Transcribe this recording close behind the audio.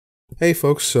Hey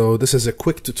folks, so this is a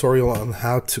quick tutorial on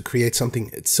how to create something.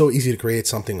 It's so easy to create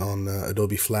something on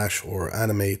Adobe Flash or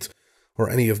Animate or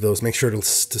any of those. Make sure to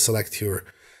select your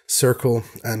circle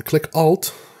and click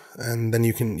Alt, and then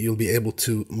you'll be able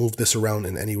to move this around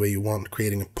in any way you want,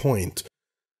 creating a point.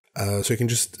 So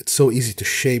it's so easy to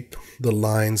shape the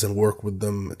lines and work with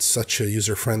them. It's such a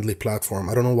user-friendly platform.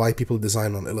 I don't know why people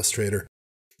design on Illustrator.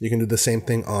 You can do the same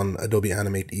thing on Adobe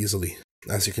Animate easily,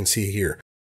 as you can see here.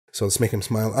 So let's make him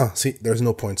smile. See, there's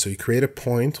no point. So you create a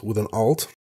point with an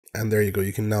Alt, and there you go.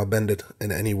 You can now bend it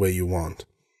in any way you want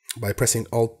by pressing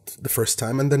Alt the first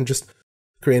time and then just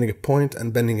creating a point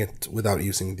and bending it without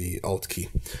using the Alt key.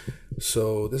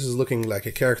 So this is looking like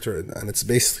a character, and it's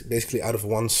basically out of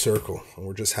one circle, and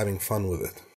we're just having fun with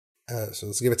it. So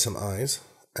let's give it some eyes.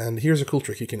 And here's a cool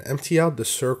trick. You can empty out the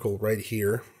circle right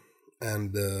here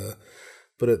and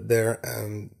put it there,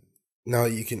 and now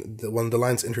you can, when the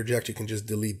lines interject, you can just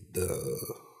delete the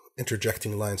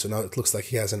interjecting line. So now it looks like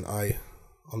he has an eye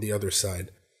on the other side,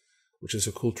 which is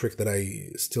a cool trick that I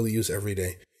still use every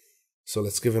day. So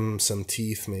let's give him some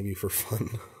teeth, maybe for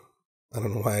fun. I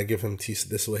don't know why I give him teeth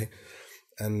this way.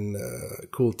 And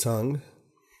cool tongue.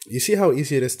 You see how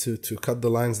easy it is to cut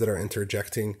the lines that are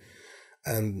interjecting.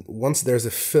 And once there's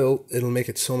a fill, it'll make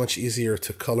it so much easier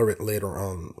to color it later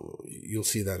on. You'll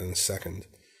see that in a second.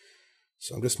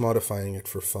 So I'm just modifying it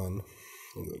for fun.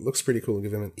 It looks pretty cool.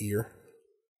 Give him an ear,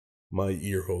 my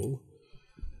ear hole,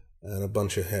 and a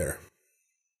bunch of hair.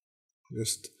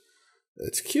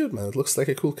 It's cute, man. It looks like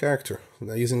a cool character.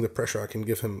 Now using the pressure, I can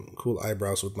give him cool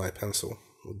eyebrows with my pencil.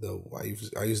 I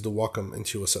use the Wacom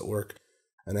Intuos at work,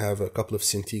 and I have a couple of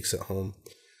Cintiqs at home.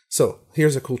 So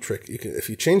here's a cool trick. If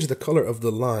you change the color of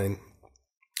the line,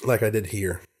 like I did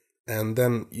here, and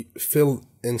then you fill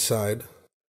inside,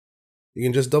 you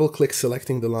can just double click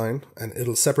selecting the line and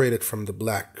it'll separate it from the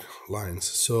black lines.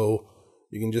 So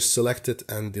you can just select it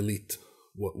and delete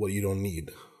what you don't need.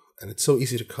 And it's so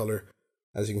easy to color.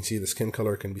 As you can see, the skin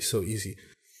color can be so easy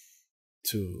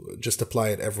to just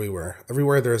apply it everywhere.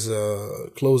 Everywhere there's a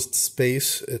closed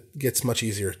space, it gets much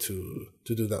easier to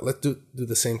do that. Let's do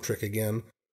the same trick again,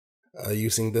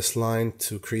 using this line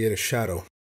to create a shadow.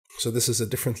 So this is a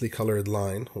differently colored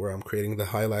line where I'm creating the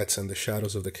highlights and the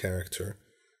shadows of the character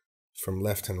from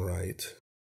left and right,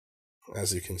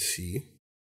 as you can see.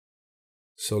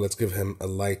 So let's give him a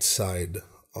light side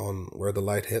on where the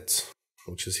light hits,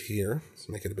 which is here. Let's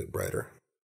make it a bit brighter.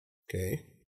 Okay.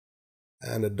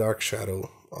 And a dark shadow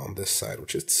on this side,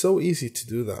 which is so easy to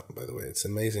do that, by the way. It's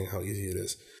amazing how easy it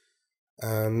is.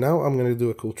 And now I'm going to do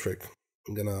a cool trick.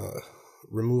 I'm going to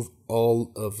remove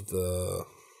all of the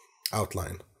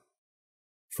outline.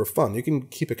 For fun, you can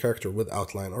keep a character with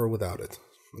outline or without it.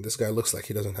 And this guy looks like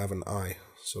he doesn't have an eye,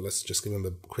 so let's just give him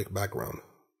a quick background.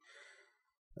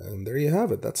 And there you have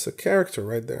it. That's a character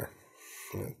right there.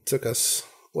 It took us,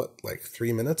 like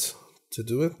 3 minutes to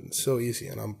do it? It's so easy,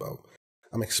 and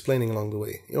I'm explaining along the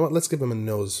way. You know what? Let's give him a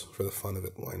nose for the fun of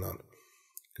it. Why not?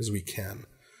 Because we can.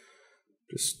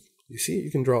 You see,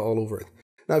 you can draw all over it.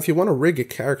 Now, if you want to rig a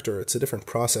character, it's a different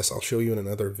process. I'll show you in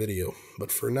another video.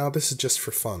 But for now, this is just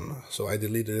for fun. So I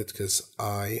deleted it because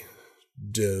I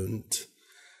don't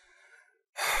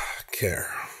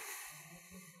care.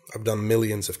 I've done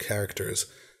millions of characters,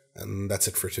 and that's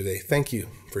it for today. Thank you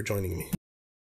for joining me.